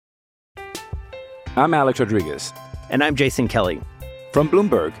I'm Alex Rodriguez. And I'm Jason Kelly. From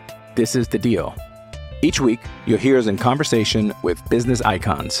Bloomberg, this is The Deal. Each week, you'll hear us in conversation with business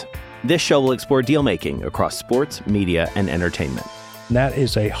icons. This show will explore deal-making across sports, media, and entertainment. That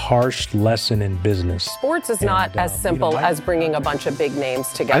is a harsh lesson in business. Sports is not as simple as bringing a bunch of big names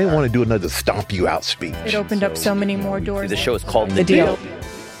together. I didn't want to do another stomp you out speech. It opened up so many more doors. The show is called The Deal.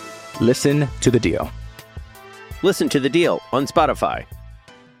 Listen to The Deal. Listen to The Deal on Spotify.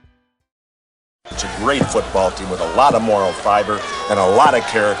 It's a great football team with a lot of moral fiber and a lot of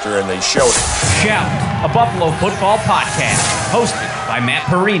character, and they showed it. Shout, a Buffalo football podcast, hosted by Matt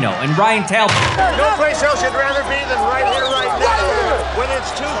Perino and Ryan Talbot. No place else you'd rather be than right here, right now. When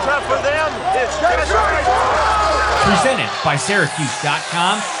it's too tough for them, it's just right. Presented by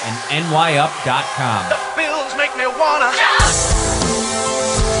Syracuse.com and NYUp.com. The Bills make me wanna.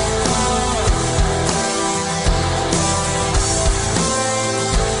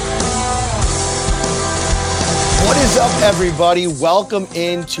 What is up, everybody? Welcome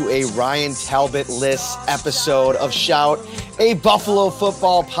into a Ryan Talbot-less episode of Shout, a Buffalo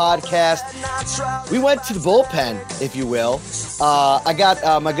football podcast. We went to the bullpen, if you will. I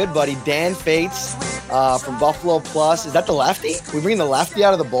got my good buddy Dan Fetes from Buffalo Plus. Is that the lefty? We bring the lefty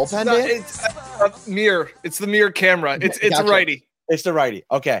out of the bullpen, no, Dan? it's a mirror. It's the mirror camera. It's gotcha. A righty. It's the righty.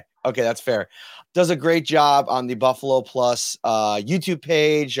 Okay, that's fair. Does a great job on the Buffalo Plus YouTube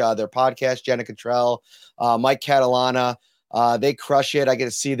page, their podcast, Jenna Cottrell, Mike Catalana. They crush it. I get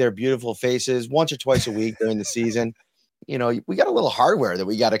to see their beautiful faces once or twice a week during the season. You know, we got a little hardware that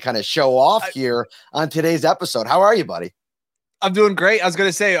we got to kind of show off here on today's episode. How are you, buddy? I'm doing great. I was going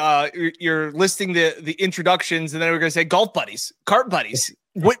to say, you're listing the introductions, and then we're going to say golf buddies, cart buddies,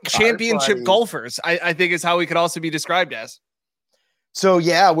 championship buddies. Golfers, I think is how we could also be described as. So,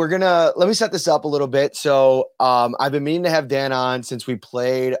 yeah, let me set this up a little bit. So I've been meaning to have Dan on since we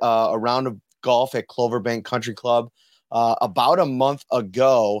played a round of golf at Cloverbank Country Club about a month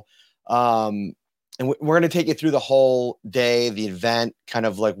ago. And we're going to take you through the whole day, the event, kind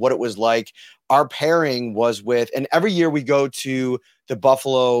of like what it was like. Our pairing was with, and every year we go to the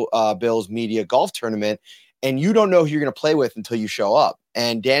Buffalo Bills Media Golf Tournament, and you don't know who you're going to play with until you show up.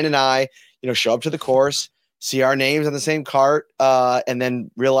 And Dan and I, show up to the course, see our names on the same cart, and then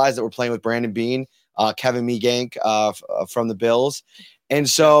realize that we're playing with Brandon Beane, Kevin Meegank from the Bills. And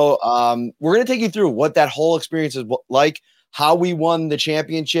so we're going to take you through what that whole experience is like, how we won the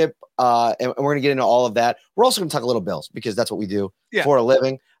championship, and we're going to get into all of that. We're also going to talk a little Bills because that's what we do for a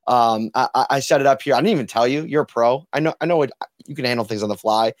living. I set it up here. I didn't even tell you. You're a pro. I know you can handle things on the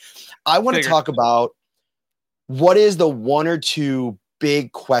fly. I want to talk about what is the one or two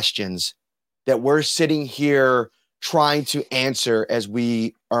big questions that we're sitting here trying to answer as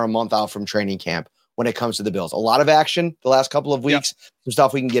we are a month out from training camp when it comes to the Bills. A lot of action the last couple of weeks, some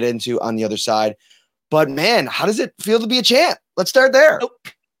stuff we can get into on the other side. But man, how does it feel to be a champ? Let's start there.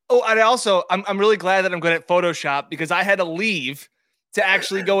 Oh, and also, I'm really glad that I'm good at Photoshop because I had to leave to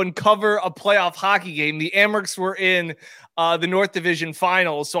actually go and cover a playoff hockey game. The Amherst were in the North Division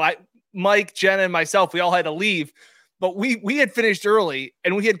Finals. So Mike, Jenna, and myself, we all had to leave. But we had finished early,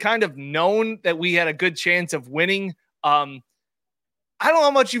 and we had kind of known that we had a good chance of winning. I don't know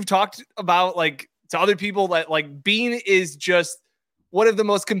how much you've talked about, like, to other people that, like, Beane is just one of the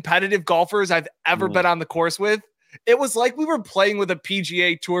most competitive golfers I've ever been on the course with. It was like we were playing with a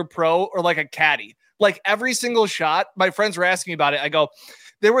PGA Tour pro or like a caddy. Like every single shot, my friends were asking me about it. I go,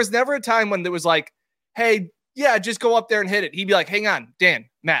 there was never a time when there was like, hey, yeah, just go up there and hit it. He'd be like, hang on, Dan,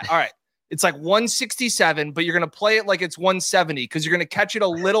 Matt, all right. It's like 167, but you're going to play it like it's 170 because you're going to catch it a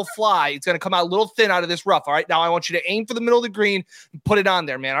little fly. It's going to come out a little thin out of this rough. All right, now I want you to aim for the middle of the green and put it on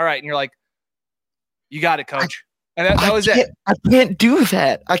there, man. All right, and you're like, you got it, coach. And that was it. I can't do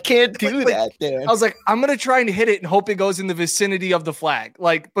that. I can't do that, Dan. I was like, I'm going to try and hit it and hope it goes in the vicinity of the flag.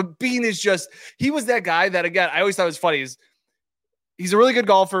 Like, but Beane is just, he was that guy that, again, I always thought it was funny. He's a really good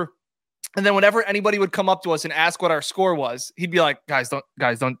golfer. And then whenever anybody would come up to us and ask what our score was, he'd be like, guys, don't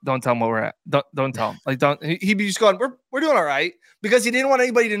tell him what we're at. Don't tell him. Like, he'd be just going, we're doing all right. Because he didn't want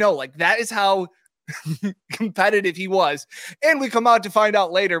anybody to know. Like, that is how competitive he was. And we come out to find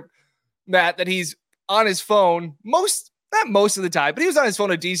out later, Matt, that he's on his phone not most of the time, but he was on his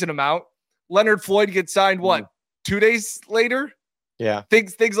phone a decent amount. Leonard Floyd gets signed 2 days later? Yeah.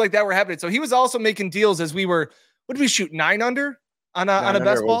 Things like that were happening. So he was also making deals as we were, what did we shoot, 9 under on a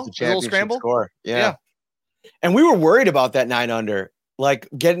best ball? A little scramble? Score. Yeah. And we were worried about that 9 under, like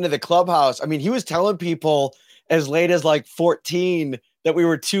getting to the clubhouse. I mean, he was telling people as late as like 14 that we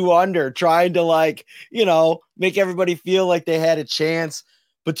were 2 under, trying to make everybody feel like they had a chance.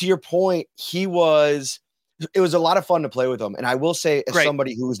 But to your point, it was a lot of fun to play with him. And I will say, as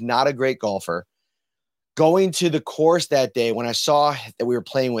somebody who's not a great golfer, going to the course that day, when I saw that we were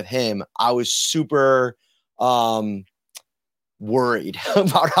playing with him, I was super worried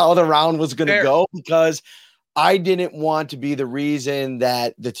about how the round was going to go, because I didn't want to be the reason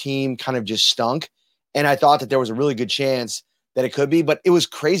that the team kind of just stunk. And I thought that there was a really good chance that it could be, but it was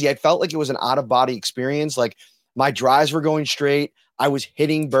crazy. I felt like it was an out of body experience. Like my drives were going straight. I was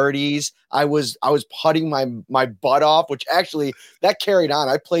hitting birdies. I was putting my butt off, which actually that carried on.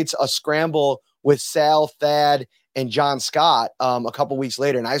 I played a scramble with Sal, Thad, and John Scott a couple weeks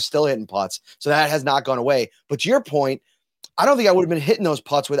later, and I was still hitting putts. So that has not gone away. But to your point, I don't think I would have been hitting those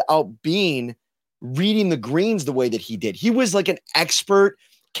putts without Beane reading the greens the way that he did. He was like an expert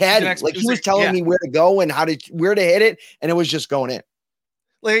caddy. Like he was telling me where to go and where to hit it, and it was just going in.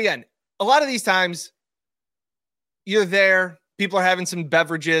 Like again, a lot of these times you're there, people are having some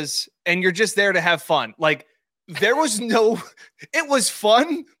beverages, and you're just there to have fun. Like there was it was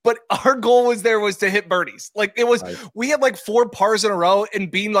fun, but our goal was to hit birdies. Like it was, we had like 4 pars in a row,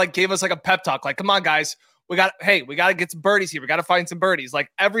 and Beane like gave us like a pep talk. Like, come on guys, we got to get some birdies here. We got to find some birdies. Like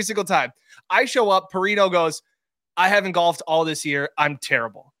every single time I show up, Perino goes, I haven't golfed all this year. I'm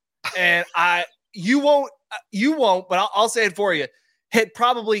terrible. And you won't, but I'll say it for you. Hit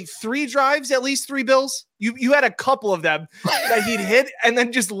probably 3 drives, at least 3 bills. You had a couple of them that he'd hit and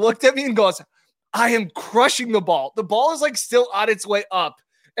then just looked at me and goes, I am crushing the ball. The ball is like still on its way up.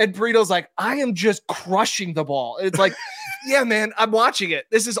 And Perino's like, I am just crushing the ball. And it's like, yeah, man, I'm watching it.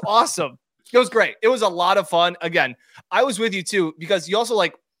 This is awesome. It was great. It was a lot of fun. Again, I was with you too, because you also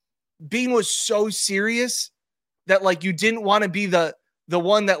like, Beane was so serious that like you didn't want to be the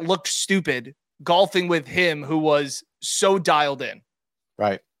one that looked stupid golfing with him, who was so dialed in.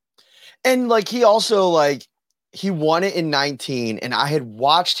 Right. And like he also like he won it in 19, and I had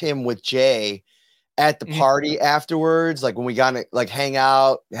watched him with Jay at the party afterwards, like when we got to like hang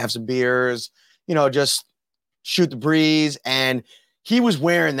out, have some beers, just shoot the breeze. And he was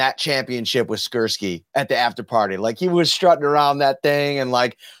wearing that championship with Skursky at the after party. Like he was strutting around that thing, and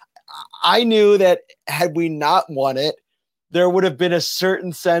like I knew that had we not won it, there would have been a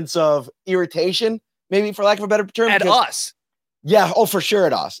certain sense of irritation, maybe for lack of a better term. At us. Yeah. Oh, for sure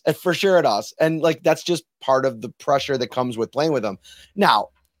at us. For sure at us. And like, that's just part of the pressure that comes with playing with him. Now,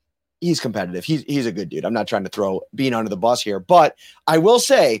 he's competitive. He's a good dude. I'm not trying to throw Beane under the bus here, but I will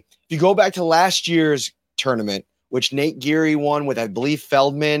say, if you go back to last year's tournament, which Nate Geary won with, I believe,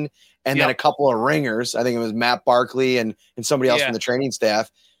 Feldman, and then a couple of ringers. I think it was Matt Barkley and somebody else from the training staff.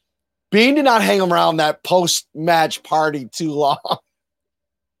 Beane did not hang around that post-match party too long.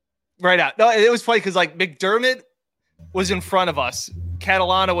 Right out. No, it was funny because like McDermott was in front of us.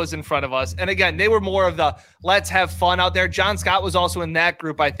 Catalana was in front of us. And again, they were more of the let's have fun out there. John Scott was also in that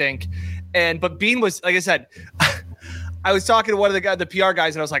group, I think. But Beane was, like I said, I was talking to one of the PR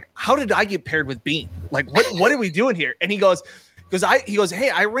guys, and I was like, how did I get paired with Beane? Like, what are we doing here? And he goes, hey,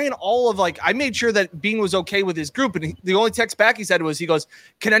 I ran all of I made sure that Beane was okay with his group. And the only text back he said was, he goes,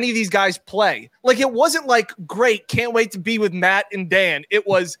 can any of these guys play? Like, it wasn't like, great, can't wait to be with Matt and Dan. It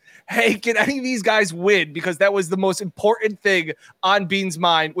was, hey, can any of these guys win? Because that was the most important thing on Beane's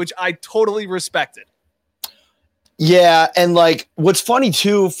mind, which I totally respected. Yeah. And like, what's funny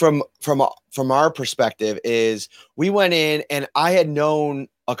too, from our perspective is we went in, and I had known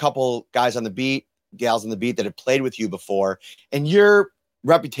a couple guys on the beat, gals on the beat that had played with you before, and your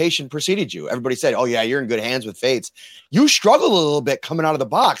reputation preceded you. Everybody said, oh yeah, you're in good hands with Fetes. You struggled a little bit coming out of the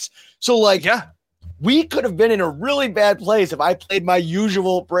box. So like, we could have been in a really bad place if I played my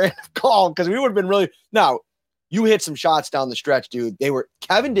usual brand of golf, because we would have been really, now you hit some shots down the stretch, dude.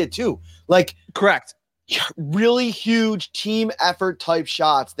 Kevin did too. Like, correct. Really huge team effort type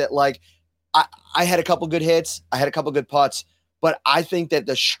shots that like, I had a couple good hits. I had a couple good putts. But I think that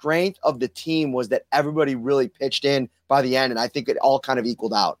the strength of the team was that everybody really pitched in by the end, and I think it all kind of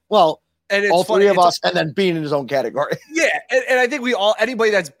equaled out. Well, and all three of us, and then Beane in his own category. Yeah, and I think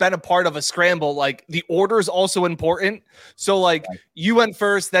anybody that's been a part of a scramble, like the order is also important. So like you went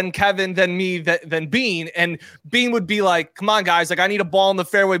first, then Kevin, then me, then Beane, and Beane would be like, "Come on, guys! Like I need a ball in the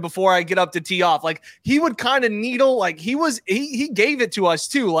fairway before I get up to tee off." Like he would kind of needle, like he gave it to us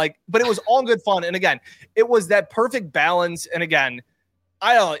too. Like, but it was all good fun. And again, it was that perfect balance. And again,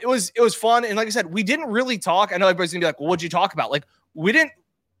 I don't know, it was fun. And like I said, we didn't really talk. I know everybody's gonna be like, "Well, what'd you talk about?" Like we didn't.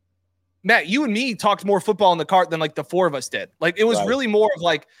 Matt, you and me talked more football in the cart than like the 4 of us did. Like it was really more of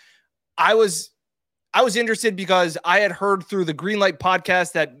like, I was interested because I had heard through the Greenlight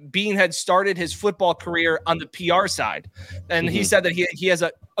podcast that Beane had started his football career on the PR side. And he said that he has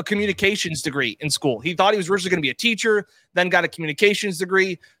a communications degree in school. He thought he was originally going to be a teacher, then got a communications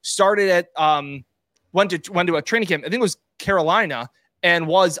degree, started at, went to a training camp. I think it was Carolina, and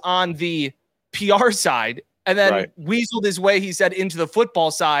was on the PR side and then weaseled his way, he said, into the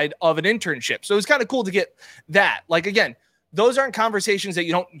football side of an internship. So it was kind of cool to get that. Like, again, those aren't conversations that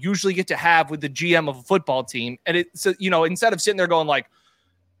you don't usually get to have with the GM of a football team. And it's, instead of sitting there going like,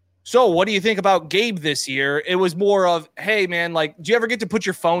 so what do you think about Gabe this year? It was more of, hey man, like, do you ever get to put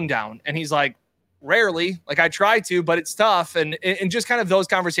your phone down? And he's like, rarely. Like, I try to, but it's tough. And just kind of those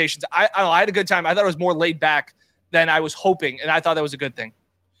conversations. I don't know, I had a good time. I thought it was more laid back than I was hoping. And I thought that was a good thing.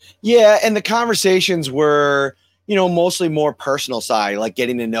 Yeah. And the conversations were, mostly more personal side, like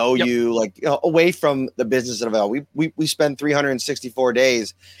getting to know you, like away from the business of it. We spend 364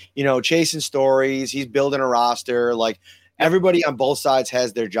 days, chasing stories. He's building a roster. Like everybody on both sides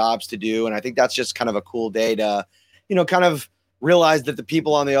has their jobs to do. And I think that's just kind of a cool day to, kind of realize that the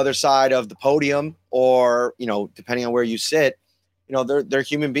people on the other side of the podium or, depending on where you sit, they're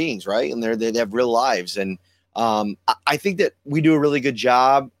human beings, right? And they have real lives. And I think that we do a really good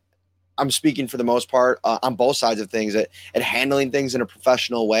job. I'm speaking for the most part on both sides of things at handling things in a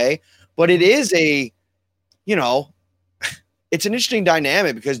professional way, but it is it's an interesting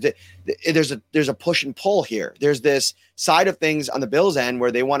dynamic because there's a push and pull here. There's this side of things on the Bills end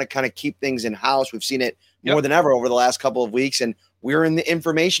where they want to kind of keep things in house. We've seen it more than ever over the last couple of weeks, and we're in the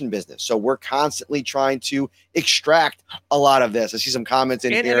information business. So we're constantly trying to extract a lot of this. I see some comments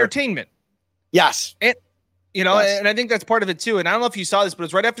in and here. Entertainment. Yes. And I think that's part of it too. And I don't know if you saw this, but it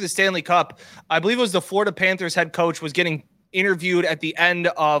was right after the Stanley Cup. I believe it was the Florida Panthers head coach was getting interviewed at the end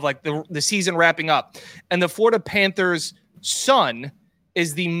of like the season wrapping up. And the Florida Panthers son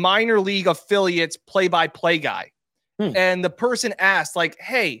is the minor league affiliates play-by-play guy. And the person asked like,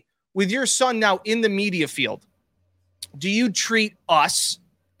 hey, with your son now in the media field, do you treat us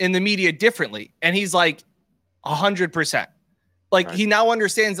in the media differently? And he's like 100%. Like he now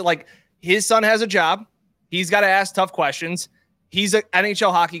understands that like his son has a job. He's got to ask tough questions. He's an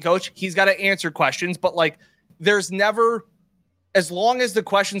NHL hockey coach. He's got to answer questions. But like, there's never, as long as the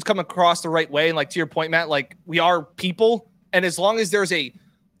questions come across the right way, and like to your point, Matt, like we are people, and as long as there's a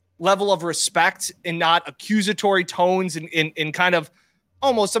level of respect and not accusatory tones and kind of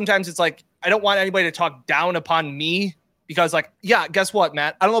almost sometimes it's like, I don't want anybody to talk down upon me because like, yeah, guess what,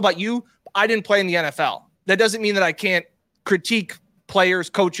 Matt? I don't know about you. I didn't play in the NFL. That doesn't mean that I can't critique players,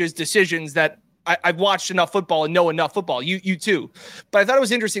 coaches, decisions that I've watched enough football and know enough football. You too. But I thought it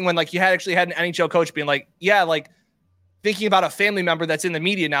was interesting when like you had an NHL coach being like, yeah, like thinking about a family member that's in the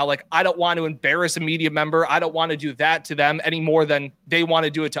media now, like I don't want to embarrass a media member. I don't want to do that to them any more than they want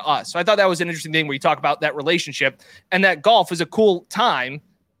to do it to us. So I thought that was an interesting thing where you talk about that relationship, and that golf is a cool time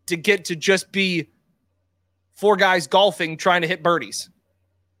to get to just be four guys golfing, trying to hit birdies.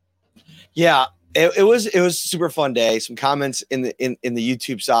 Yeah. It was super fun day. Some comments in the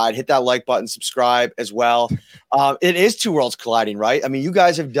YouTube side. Hit that like button, subscribe as well. It is two worlds colliding, right? I mean, you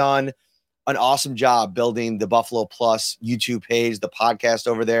guys have done an awesome job building the Buffalo Plus YouTube page, the podcast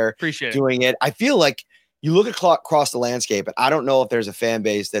over there. Appreciate doing it. I feel like you look across the landscape, and I don't know if there's a fan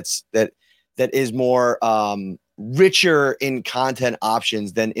base that is more richer in content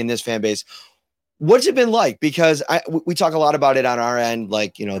options than in this fan base. What's it been like? Because we talk a lot about it on our end,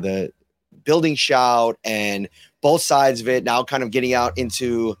 like the building shout and both sides of it now kind of getting out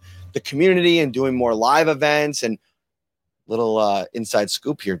into the community and doing more live events. And little inside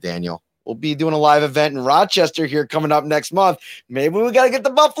scoop here, Daniel, we'll be doing a live event in Rochester here coming up next month. Maybe we got to get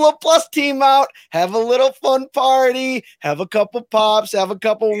the Buffalo Plus team out, have a little fun party, have a couple pops, have a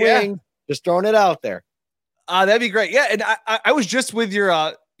couple wings, just throwing it out there. That'd be great. Yeah. And I was just with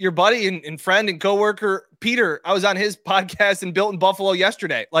your buddy and friend and coworker, Peter. I was on his podcast and Built in Buffalo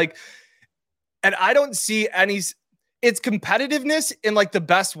yesterday. Like, and I don't see it's competitiveness in like the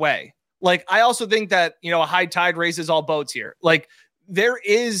best way. Like, I also think that, a high tide raises all boats here. Like there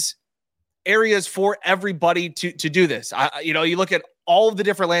is areas for everybody to do this. You look at all of the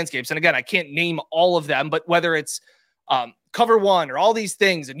different landscapes. And again, I can't name all of them, but whether it's Cover One or all these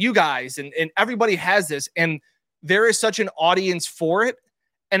things and you guys and everybody has this, and there is such an audience for it.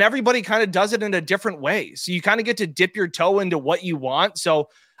 And everybody kind of does it in a different way. So you kind of get to dip your toe into what you want. So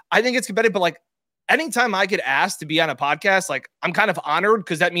I think it's competitive, but like, anytime I get asked to be on a podcast, like I'm kind of honored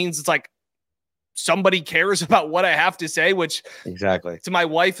because that means it's like somebody cares about what I have to say, which exactly to my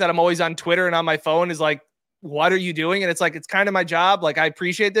wife that I'm always on Twitter and on my phone is like, what are you doing? And it's like, it's kind of my job. Like, I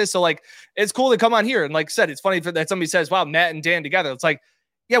appreciate this. So like, it's cool to come on here. And like I said, it's funny that somebody says, wow, Matt and Dan together. It's like,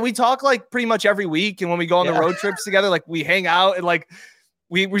 yeah, we talk like pretty much every week. And when we go on the road trips together, like we hang out and like,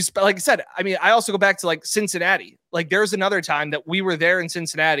 we like I said, I mean, I also go back to like Cincinnati. Like there's another time that we were there in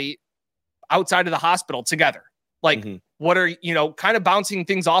Cincinnati outside of the hospital together. Like, what are, kind of bouncing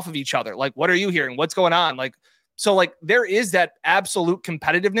things off of each other. Like, what are you hearing? What's going on? Like, So like there is that absolute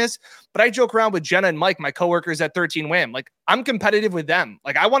competitiveness, but I joke around with Jenna and Mike, my coworkers at 13 Wham. Like I'm competitive with them.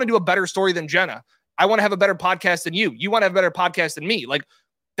 Like I want to do a better story than Jenna. I want to have a better podcast than you. You want to have a better podcast than me. Like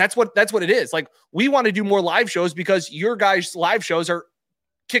that's what it is. Like we want to do more live shows because your guys' live shows are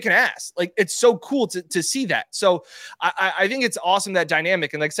kicking ass. Like it's so cool to see that. So I think it's awesome, that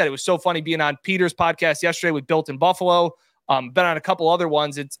dynamic. And like I said, it was so funny being on Peter's podcast yesterday with Built in Buffalo. Been on a couple other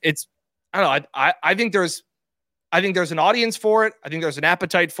ones. It's I don't know. I think there's an audience for it. I think there's an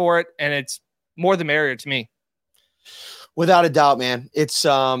appetite for it, and it's more the merrier to me. Without a doubt, man. It's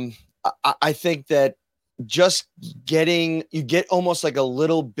I think that just you get almost like a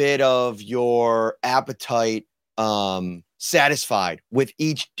little bit of your appetite satisfied with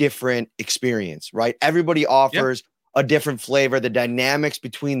each different experience, right? Everybody offers a different flavor. The dynamics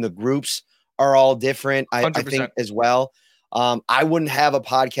between the groups are all different. I think as well. I wouldn't have a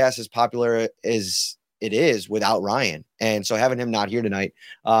podcast as popular as it is without Ryan. And so having him not here tonight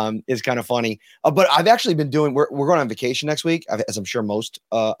is kind of funny. But I've actually been we're going on vacation next week, as I'm sure most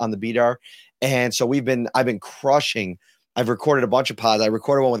on the beat are. And so I've been crushing. I've recorded a bunch of pods. I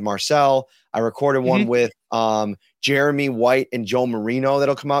recorded one with Marcel. I recorded one with Jeremy White and Joe Marino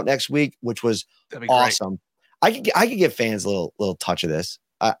that'll come out next week, which was awesome. Great. I could give fans a little touch of this.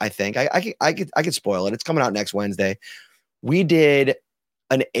 I think I could spoil it. It's coming out next Wednesday. We did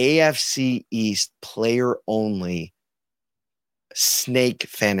an AFC East player only snake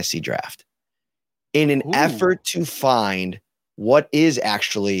fantasy draft in an effort to find what is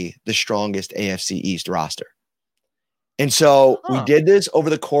actually the strongest AFC East roster. And so we did this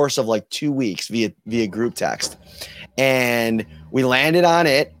over the course of like 2 weeks via group text, and we landed on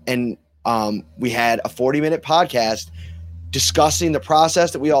it. And we had a 40-minute podcast discussing the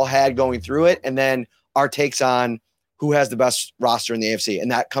process that we all had going through it. And then our takes on who has the best roster in the AFC. And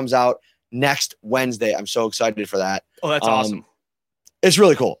that comes out next Wednesday. I'm so excited for that. Oh, that's awesome. It's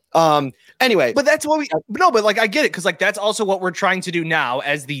really cool. Anyway, but that's what but like, I get it. Cause like, that's also what we're trying to do now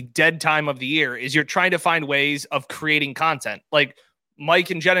as the dead time of the year is you're trying to find ways of creating content. Like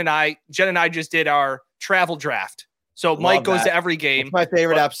Mike and Jen and I just did our travel draft. So Mike goes to every game. It's my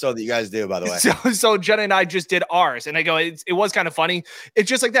favorite episode that you guys do, by the way. So Jen and I just did ours, and I go, it was kind of funny. It's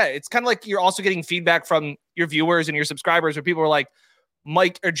just like that. It's kind of like you're also getting feedback from your viewers and your subscribers where people are like,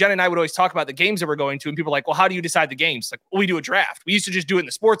 Mike or Jen and I would always talk about the games that we're going to, and people are like, well, how do you decide the games? Like, well, we do a draft. We used to just do it in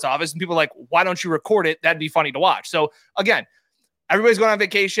the sports office, and people are like, why don't you record it? That'd be funny to watch. So again, everybody's going on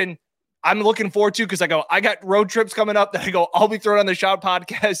vacation. I'm looking forward to, because I got road trips coming up that I'll be throwing on the Shout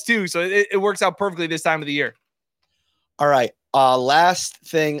podcast too. So it works out perfectly this time of the year. All right. Last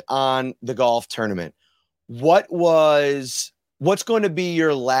thing on the golf tournament. What's going to be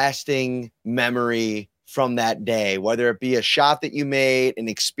your lasting memory from that day? Whether it be a shot that you made, an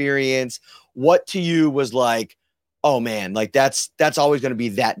experience, what to you was like, oh man, like that's always going to be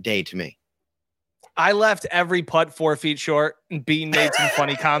that day to me. I left every putt 4 feet short, and Beane made some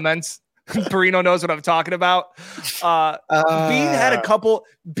funny comments. Perino knows what I'm talking about. Beane had a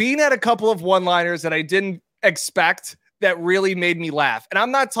couple of one-liners that I didn't expect that really made me laugh. And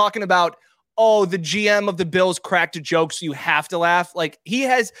I'm not talking about, oh, the GM of the Bills cracked a joke, so you have to laugh. Like he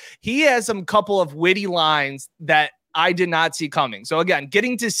has some couple of witty lines that I did not see coming. So again,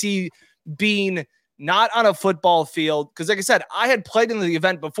 getting to see Beane not on a football field, because like I said, I had played in the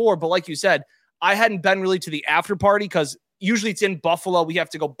event before, but like you said, I hadn't been really to the after party because usually it's in Buffalo. We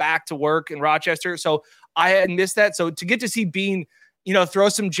have to go back to work in Rochester. So I had missed that. So to get to see Beane, throw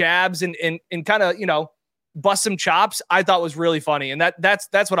some jabs and kind of, bust some chops, I thought was really funny. And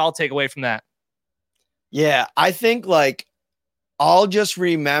that's what I'll take away from that. Yeah. I think like, I'll just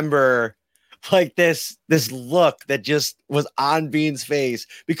remember like this look that just was on Beane's face,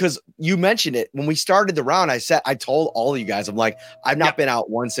 because you mentioned it when we started the round. I told all of you guys, I'm like, I've not been out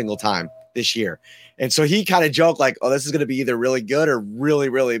one single time this year. And so he kind of joked like, oh, this is going to be either really good or really,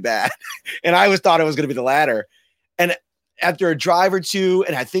 really bad. And I always thought it was going to be the latter. And after a drive or two,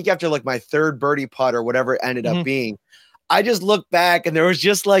 and I think after like my third birdie putt or whatever it ended up being, I just looked back and there was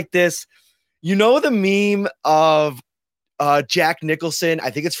just like this, the meme of Jack Nicholson, I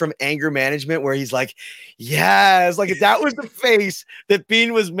think it's from Anger Management, where he's like, yes, like that was the face that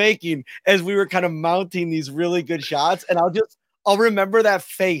Beane was making as we were kind of mounting these really good shots. And I'll remember that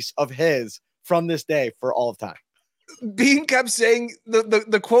face of his from this day for all of time. Beane kept saying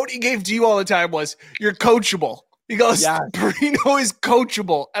the quote he gave to you all the time was, you're coachable. He goes, Perino is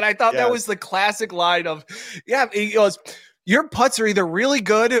coachable. And I thought that was the classic line of, he goes, your putts are either really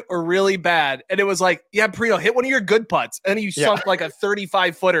good or really bad. And it was like, Perino, hit one of your good putts. And then you sunk like a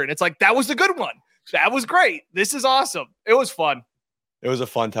 35 footer. And it's like, that was the good one. That was great. This is awesome. It was fun. It was a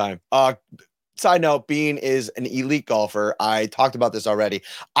fun time. side note, Beane is an elite golfer. I talked about this already.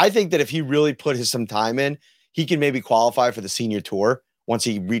 I think that if he really put some time in, he can maybe qualify for the senior tour once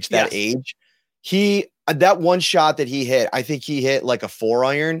he reached that age. That one shot that he hit, I think he hit like a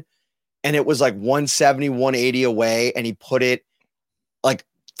 4-iron and it was like 170, 180 away. And he put it like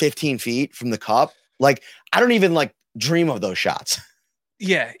 15 feet from the cup. Like, I don't even like dream of those shots.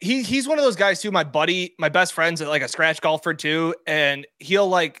 Yeah. He's one of those guys too. My best friend's like a scratch golfer too. And he'll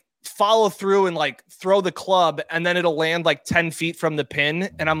like follow through and like throw the club and then it'll land like 10 feet from the pin.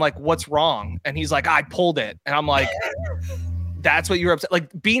 And I'm like, what's wrong? And he's like, I pulled it. And I'm like, that's what you're upset. Like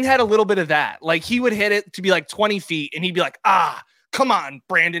Beane had a little bit of that. Like he would hit it to be like 20 feet and he'd be like, come on,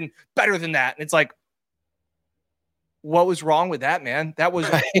 Brandon, better than that. And it's like, what was wrong with that, man? That was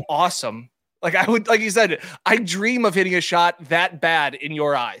awesome. Like like you said, I dream of hitting a shot that bad in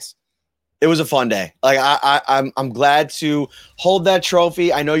your eyes. It was a fun day. Like I'm glad to hold that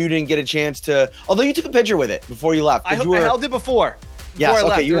trophy. I know you didn't get a chance to, although you took a picture with it before you left. I held it before I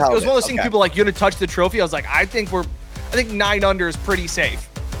left. Okay, it was one of those things people like, you're going to touch the trophy. I was like, I think 9 under is pretty safe.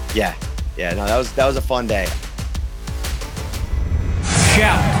 Yeah. No, that was a fun day.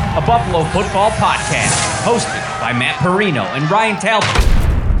 Shout, a Buffalo football podcast, hosted by Matt Perino and Ryan Talbot.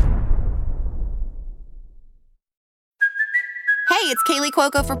 Hey, it's Kaylee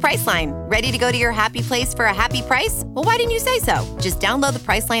Cuoco for Priceline. Ready to go to your happy place for a happy price? Well, why didn't you say so? Just download the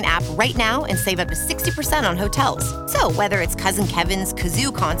Priceline app right now and save up to 60% on hotels. So whether it's Cousin Kevin's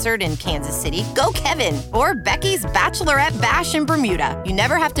Kazoo Concert in Kansas City, go Kevin, or Becky's Bachelorette Bash in Bermuda, you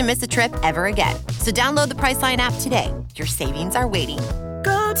never have to miss a trip ever again. So download the Priceline app today. Your savings are waiting.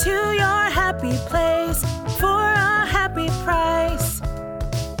 Go to your happy place for a happy price.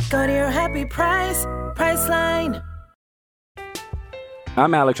 Go to your happy price, Priceline.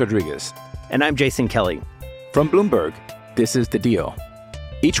 I'm Alex Rodriguez. And I'm Jason Kelly. From Bloomberg, this is The Deal.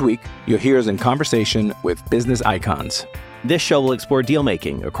 Each week, you'll hear us in conversation with business icons. This show will explore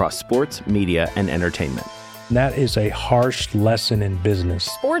deal-making across sports, media, and entertainment. That is a harsh lesson in business.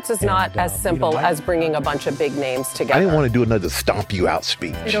 Sports is not as simple as bringing a bunch of big names together. I didn't want to do another stomp you out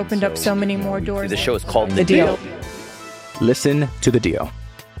speech. It opened up so many more doors. The show is called The Deal. Listen to The Deal.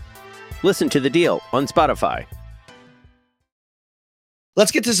 Listen to The Deal on Spotify. Let's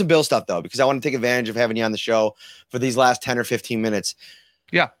get to some Bill stuff, though, because I want to take advantage of having you on the show for these last 10 or 15 minutes.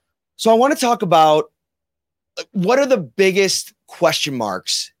 Yeah. So I want to talk about what are the biggest question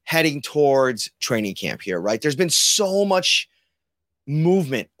marks heading towards training camp here, right? There's been so much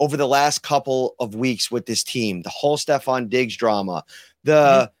movement over the last couple of weeks with this team. The whole Stephon Diggs drama,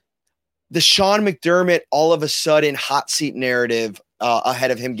 the Sean McDermott all of a sudden hot seat narrative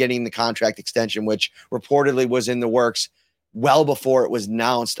ahead of him getting the contract extension, which reportedly was in the works well before it was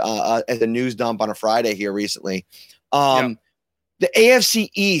announced as a news dump on a Friday here recently. The AFC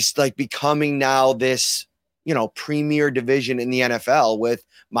East, like becoming now this, premier division in the NFL with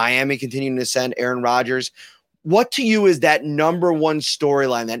Miami continuing to send Aaron Rodgers. What to you is that number one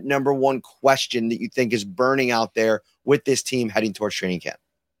storyline, that number one question that you think is burning out there with this team heading towards training camp?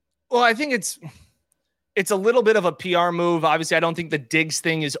 Well, I think it's a little bit of a PR move. Obviously, I don't think the Diggs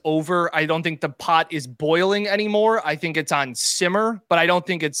thing is over. I don't think the pot is boiling anymore. I think it's on simmer, but I don't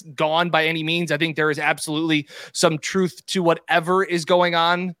think it's gone by any means. I think there is absolutely some truth to whatever is going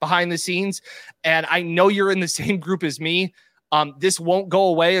on behind the scenes. And I know you're in the same group as me. This won't go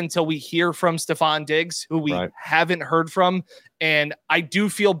away until we hear from Stephon Diggs, who we haven't heard from. And I do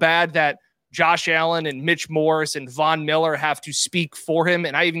feel bad that Josh Allen and Mitch Morse and Von Miller have to speak for him.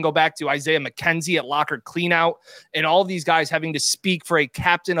 And I even go back to Isaiah McKenzie at Locker Cleanout, and all these guys having to speak for a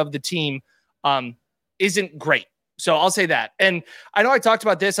captain of the team isn't great. So I'll say that. And I know I talked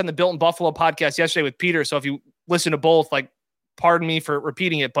about this on the Built in Buffalo podcast yesterday with Peter. So if you listen to both, like, pardon me for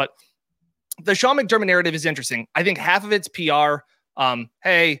repeating it, but the Sean McDermott narrative is interesting. I think half of it's PR.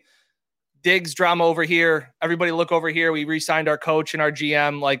 Hey, Diggs drama over here. Everybody look over here. We re-signed our coach and our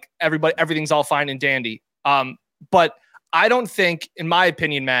GM. Like, everything's all fine and dandy. But I don't think, in my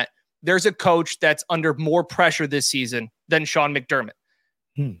opinion, Matt, there's a coach that's under more pressure this season than Sean McDermott.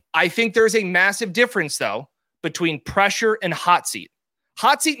 I think there's a massive difference, though, between pressure and hot seat.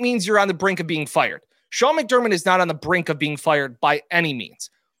 Hot seat means you're on the brink of being fired. Sean McDermott is not on the brink of being fired by any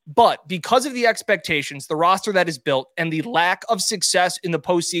means. But because of the expectations, the roster that is built, and the lack of success in the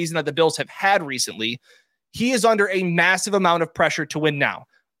postseason that the Bills have had recently, he is under a massive amount of pressure to win now.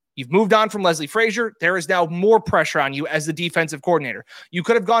 You've moved on from Leslie Frazier. There is now more pressure on you as the defensive coordinator. You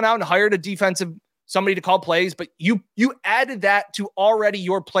could have gone out and hired somebody to call plays, but you added that to already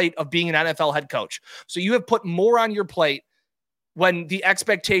your plate of being an NFL head coach. So you have put more on your plate when the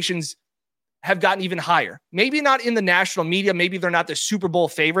expectations have gotten even higher. Maybe not in the national media. Maybe they're not the Super Bowl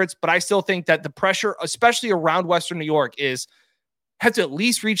favorites, but I still think that the pressure, especially around Western New York, has to at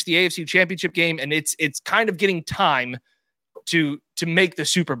least reach the AFC Championship game, and it's kind of getting time to make the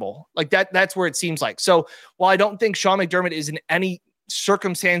Super Bowl. Like that's where it seems like. So while I don't think Sean McDermott is in any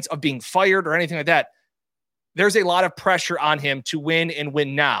circumstance of being fired or anything like that, there's a lot of pressure on him to win and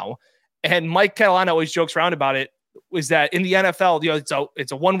win now. And Mike Catalano always jokes around about it, was that in the NFL,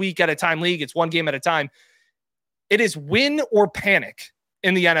 it's a 1 week at a time league. It's one game at a time. It is win or panic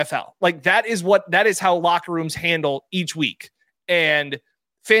in the NFL. Like that is how locker rooms handle each week, and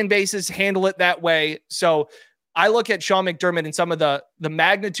fan bases handle it that way. So I look at Sean McDermott and some of the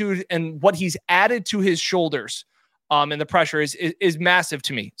magnitude and what he's added to his shoulders, and the pressure is massive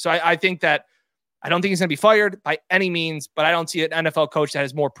to me. So I think that I don't think he's going to be fired by any means, but I don't see an NFL coach that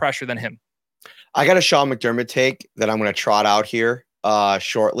has more pressure than him. I got a Sean McDermott take that I'm going to trot out here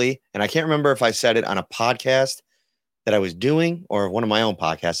shortly. And I can't remember if I said it on a podcast that I was doing or one of my own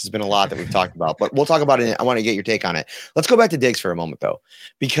podcasts. There's been a lot that we've talked about, but we'll talk about it. I want to get your take on it. Let's go back to Diggs for a moment though,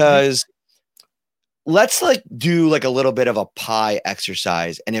 because let's do a little bit of a pie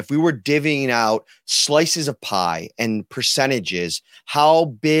exercise. And if we were divvying out slices of pie and percentages, how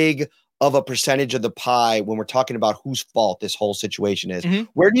big of a percentage of the pie when we're talking about whose fault this whole situation is,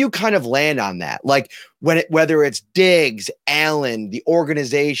 where do you kind of land on that? Like whether it's Diggs, Allen, the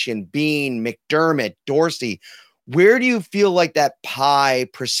organization, Beane, McDermott, Dorsey, where do you feel like that pie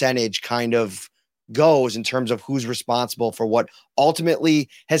percentage kind of goes in terms of who's responsible for what ultimately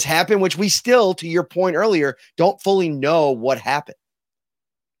has happened, which we still, to your point earlier, don't fully know what happened?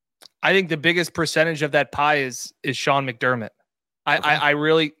 I think the biggest percentage of that pie is Sean McDermott. I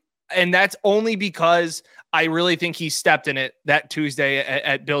really, and that's only because I really think he stepped in it that Tuesday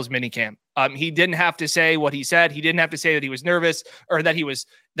at Bill's minicamp. He didn't have to say what he said. He didn't have to say that he was nervous or that he was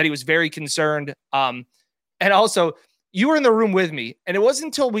very concerned. And also, you were in the room with me, and it wasn't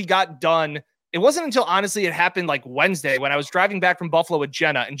until we got done. It wasn't until honestly it happened like Wednesday when I was driving back from Buffalo with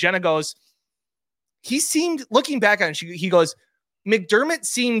Jenna, and Jenna goes, he seemed, looking back on it, he goes, McDermott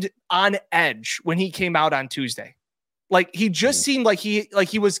seemed on edge when he came out on Tuesday. Like he just seemed like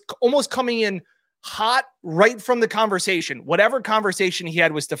he was almost coming in hot right from the conversation, whatever conversation he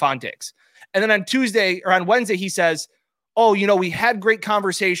had with Stephon Diggs. And then on Wednesday, he says, oh, we had great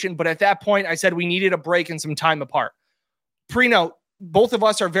conversation, but at that point I said we needed a break and some time apart. Prino, both of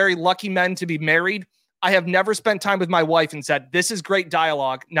us are very lucky men to be married. I have never spent time with my wife and said, this is great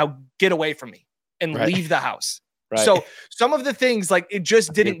dialogue. Now get away from me and leave the house. Right. So some of the things it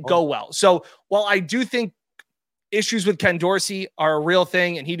just didn't go well. So while I do think issues with Ken Dorsey are a real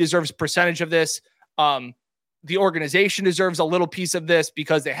thing and he deserves a percentage of this, the organization deserves a little piece of this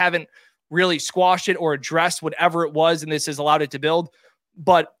because they haven't really squashed it or addressed whatever it was, and this has allowed it to build.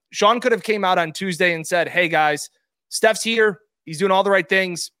 But Sean could have came out on Tuesday and said, hey guys, Steph's here. He's doing all the right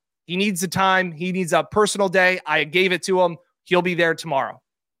things. He needs the time. He needs a personal day. I gave it to him. He'll be there tomorrow.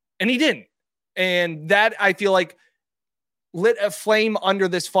 And he didn't. And that, I feel like, lit a flame under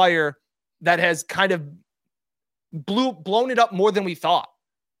this fire that has kind of blown it up more than we thought.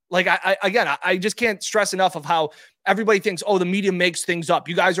 I just can't stress enough of how everybody thinks, oh, the media makes things up.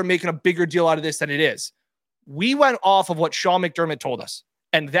 You guys are making a bigger deal out of this than it is. We went off of what Sean McDermott told us.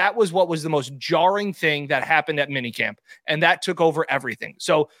 And that was what was the most jarring thing that happened at minicamp. And that took over everything.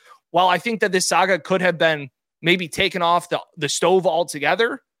 So while I think that this saga could have been maybe taken off the stove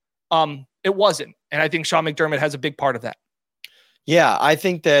altogether, it wasn't. And I think Sean McDermott has a big part of that. Yeah, I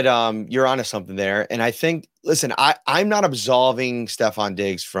think that you're onto something there. And I think, listen, I'm not absolving Stephon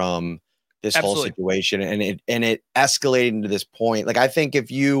Diggs from this whole situation and it escalated into this point. I think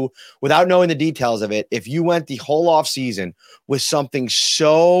if you, without knowing the details of it, if you went the whole off season with something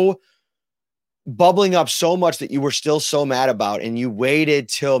so bubbling up so much that you were still so mad about, and you waited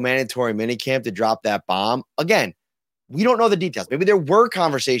till mandatory minicamp to drop that bomb, again, we don't know the details. Maybe there were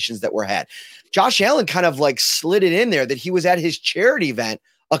conversations that were had. Josh Allen kind of slid it in there that he was at his charity event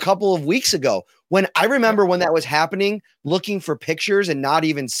a couple of weeks ago. When I remember when that was happening, looking for pictures and not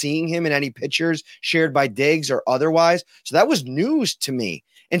even seeing him in any pictures shared by Diggs or otherwise. So that was news to me.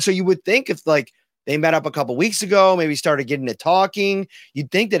 And so you would think if they met up a couple weeks ago, maybe started getting to talking,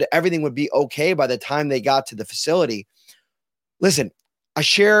 you'd think that everything would be okay by the time they got to the facility. Listen, I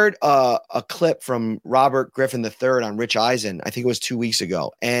shared a clip from Robert Griffin III on Rich Eisen. I think it was 2 weeks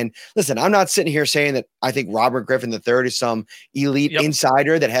ago. And listen, I'm not sitting here saying that I think Robert Griffin III is some elite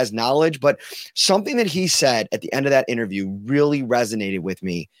insider that has knowledge, but something that he said at the end of that interview really resonated with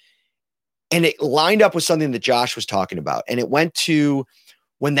me. And it lined up with something that Josh was talking about. And it went to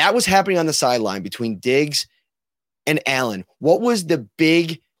when that was happening on the sideline between Diggs and Allen. What was the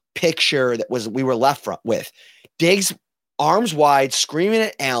big picture that we were left with. Diggs arms wide, screaming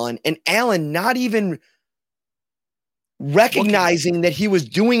at Allen, and Allen not even recognizing that he was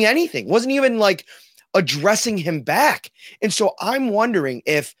doing anything, wasn't even like addressing him back. And so I'm wondering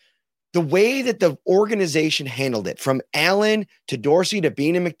if the way that the organization handled it, from Allen to Dorsey to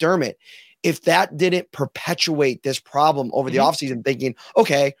Beane and McDermott, if that didn't perpetuate this problem over the offseason, thinking,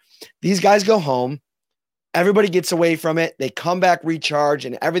 okay, these guys go home, everybody gets away from it, they come back, recharge,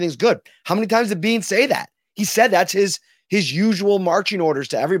 and everything's good. How many times did Beane say that? He said that's his usual marching orders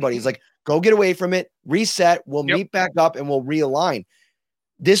to everybody. He's like, go get away from it, reset, we'll meet back up, and we'll realign.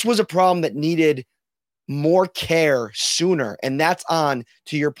 This was a problem that needed more care sooner, and that's on,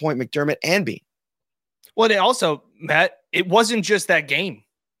 to your point, McDermott and Beane. Well, it also, Matt, it wasn't just that game.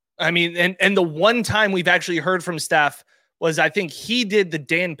 I mean, and the one time we've actually heard from Steph was, I think he did the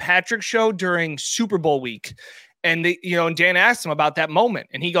Dan Patrick show during Super Bowl week. And and Dan asked him about that moment,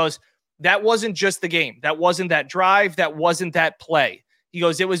 and he goes, that wasn't just the game. That wasn't that drive. That wasn't that play. He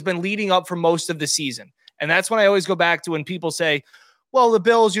goes, it was been leading up for most of the season. And that's when I always go back to when people say, well, the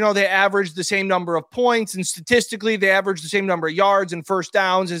Bills, they averaged the same number of points, and statistically they averaged the same number of yards and first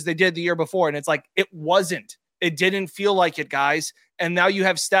downs as they did the year before. And it's like, it wasn't. It didn't feel like it, guys. And now you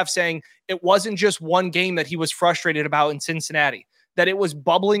have Steph saying it wasn't just one game that he was frustrated about in Cincinnati, that it was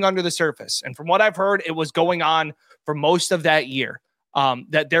bubbling under the surface. And from what I've heard, it was going on for most of that year,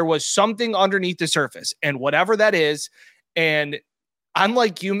 that there was something underneath the surface, and whatever that is. And I'm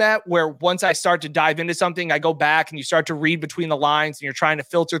like you, Matt, where once I start to dive into something, I go back and you start to read between the lines and you're trying to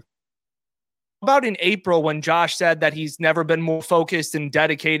filter. About in April, when Josh said that he's never been more focused and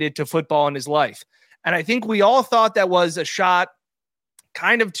dedicated to football in his life. And I think we all thought that was a shot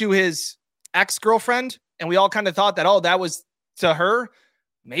kind of to his ex-girlfriend. And we all kind of thought that, oh, that was to her.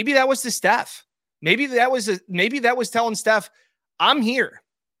 Maybe that was to Steph. Maybe that was telling Steph, I'm here.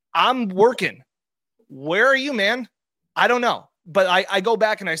 I'm working. Where are you, man? I don't know. But I go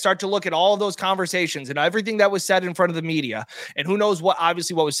back and I start to look at all of those conversations and everything that was said in front of the media, and who knows what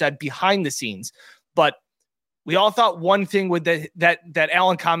was said behind the scenes. But we all thought one thing with that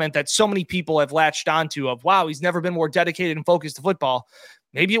Allen comment that so many people have latched onto of, wow, he's never been more dedicated and focused to football.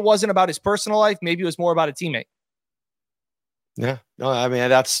 Maybe it wasn't about his personal life. Maybe it was more about a teammate. Yeah, no, I mean,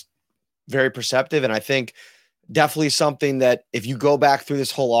 that's very perceptive. And I think definitely something that if you go back through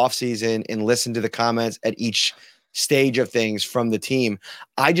this whole offseason and listen to the comments at each stage of things from the team,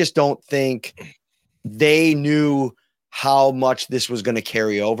 I just don't think they knew how much this was going to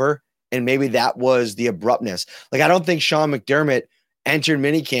carry over. And maybe that was the abruptness. Like, I don't think Sean McDermott entered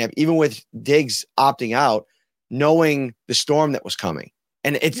minicamp, even with Diggs opting out, knowing the storm that was coming.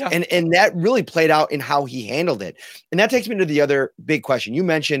 And and that really played out in how he handled it. And that takes me to the other big question. You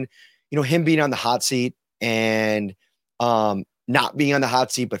mentioned, him being on the hot seat and not being on the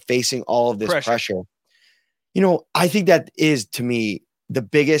hot seat, but facing all of this pressure. I think that is, to me, the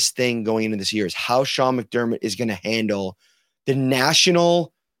biggest thing going into this year is how Sean McDermott is going to handle the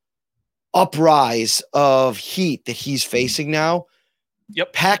national uprise of heat that he's facing now.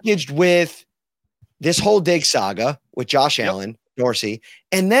 Yep. Packaged with this whole Diggs saga with Josh Allen, Dorsey,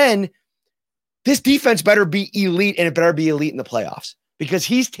 and then this defense better be elite, and it better be elite in the playoffs, because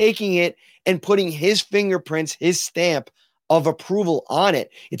he's taking it and putting his fingerprints, his stamp of approval on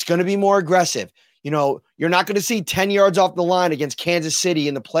it. It's going to be more aggressive. You're not going to see 10 yards off the line against Kansas City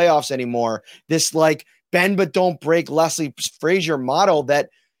in the playoffs anymore. This like bend but don't break Leslie Frazier model that,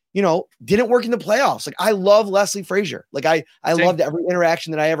 didn't work in the playoffs. Like, I love Leslie Frazier. Like, I loved every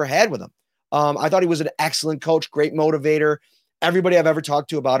interaction that I ever had with him. I thought he was an excellent coach, great motivator. Everybody I've ever talked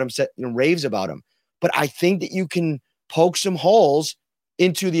to about him said, raves about him. But I think that you can poke some holes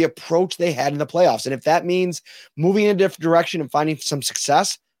into the approach they had in the playoffs. And if that means moving in a different direction and finding some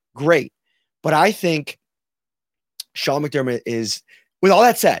success, great. But I think Sean McDermott is, with all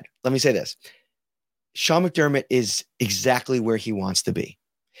that said, let me say this. Sean McDermott is exactly where he wants to be.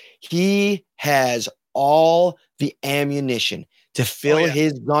 He has all the ammunition to fill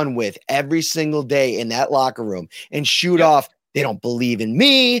his gun with every single day in that locker room and shoot off. They don't believe in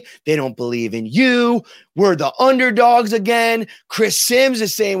me. They don't believe in you. We're the underdogs again. Chris Sims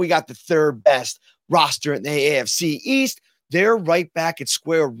is saying we got the third best roster in the AFC East. They're right back at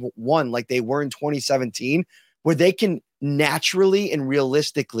square one like they were in 2017, where they can naturally and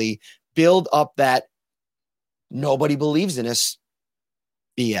realistically build up that nobody believes in us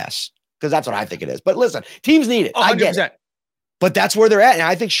BS, because that's what I think it is. But listen, teams need it. 100%. I get it. But that's where they're at. And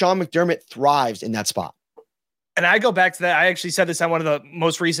I think Sean McDermott thrives in that spot. And I go back to that. I actually said this on one of the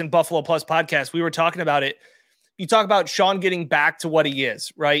most recent Buffalo Plus podcasts. We were talking about it. You talk about Sean getting back to what he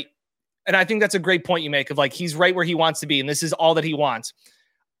is, right? And I think that's a great point you make of like, he's right where he wants to be. And this is all that he wants.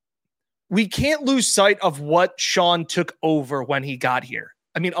 we can't lose sight of what Sean took over when he got here.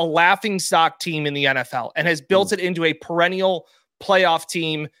 I mean, a laughingstock team in the NFL, and has built it into a perennial playoff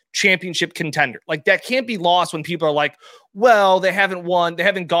team, championship contender. Like, that can't be lost when people are like, well, they haven't won. They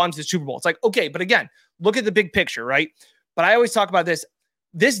haven't gone to the Super Bowl. It's like, okay, but again, look at the big picture, right? But I always talk about this.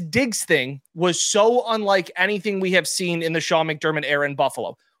 This Diggs thing was so unlike anything we have seen in the Sean McDermott era in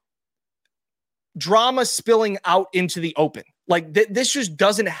Buffalo. Drama spilling out into the open. Like, this just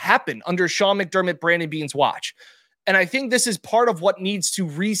doesn't happen under Sean McDermott, Brandon Beane's watch. And I think this is part of what needs to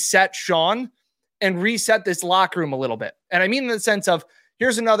reset Sean and reset this locker room a little bit. And I mean in the sense of,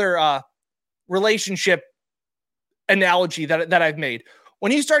 here's another relationship analogy that I've made.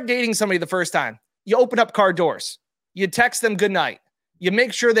 When you start dating somebody the first time, you open up car doors. You text them good night. You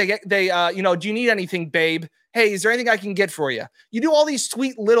make sure they do you need anything, babe? Hey, is there anything I can get for you? You do all these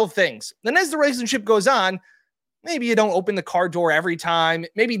sweet little things. Then as the relationship goes on, maybe you don't open the car door every time.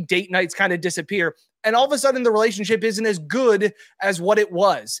 Maybe date nights kind of disappear. And all of a sudden the relationship isn't as good as what it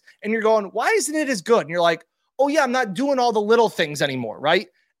was. And you're going, why isn't it as good? And you're like, oh yeah, I'm not doing all the little things anymore, right?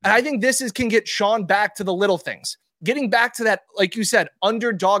 And I think this can get Sean back to the little things. Getting back to that, like you said,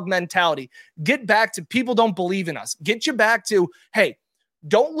 underdog mentality. Get back to people don't believe in us. Get you back to, hey,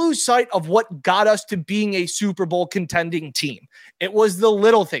 don't lose sight of what got us to being a Super Bowl contending team. It was the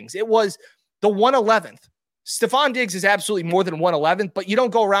little things. It was the 111th. Stephon Diggs is absolutely more than 111th, but you don't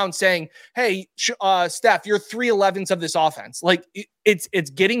go around saying, hey, Steph, you're 311ths of this offense. Like, it's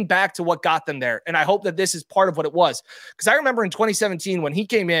getting back to what got them there. And I hope that this is part of what it was. Because I remember in 2017 when he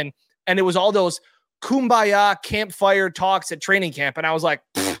came in and it was all those kumbaya campfire talks at training camp. And I was like,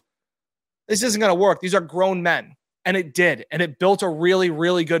 this isn't going to work. These are grown men. And it did. And it built a really,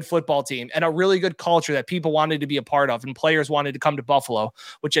 really good football team and a really good culture that people wanted to be a part of and players wanted to come to Buffalo,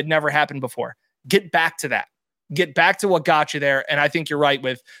 which had never happened before. Get back to that. Get back to what got you there. And I think you're right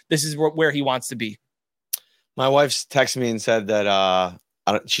with this is where he wants to be. My wife's texted me and said that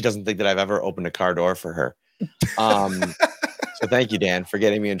she doesn't think that I've ever opened a car door for her. So thank you, Dan, for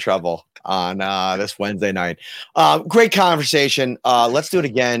getting me in trouble on this Wednesday night. Great conversation. Let's do it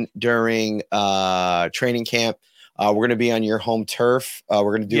again during training camp. We're going to be on your home turf.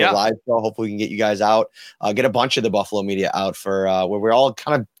 We're going to do a live show. Hopefully we can get you guys out, get a bunch of the Buffalo media out for where we're all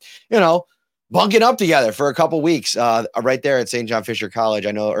kind of, bunking up together for a couple weeks right there at St. John Fisher College,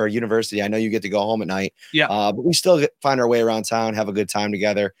 or University. I know you get to go home at night. Yeah. But we still find our way around town, have a good time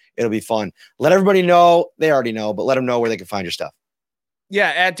together. It'll be fun. Let everybody know. They already know, but let them know where they can find your stuff. Yeah,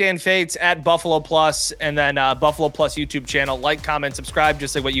 at Dan Fetes, at Buffalo Plus, and then Buffalo Plus YouTube channel. Like, comment, subscribe,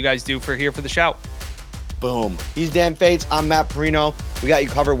 just like what you guys do for the shout. Boom. He's Dan Fetes. I'm Matt Perino. We got you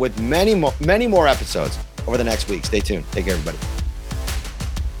covered with many more episodes over the next week. Stay tuned. Take care, everybody.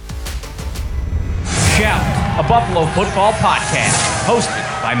 Shout, a Buffalo football podcast,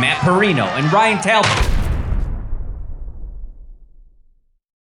 hosted by Matt Perino and Ryan Talbot.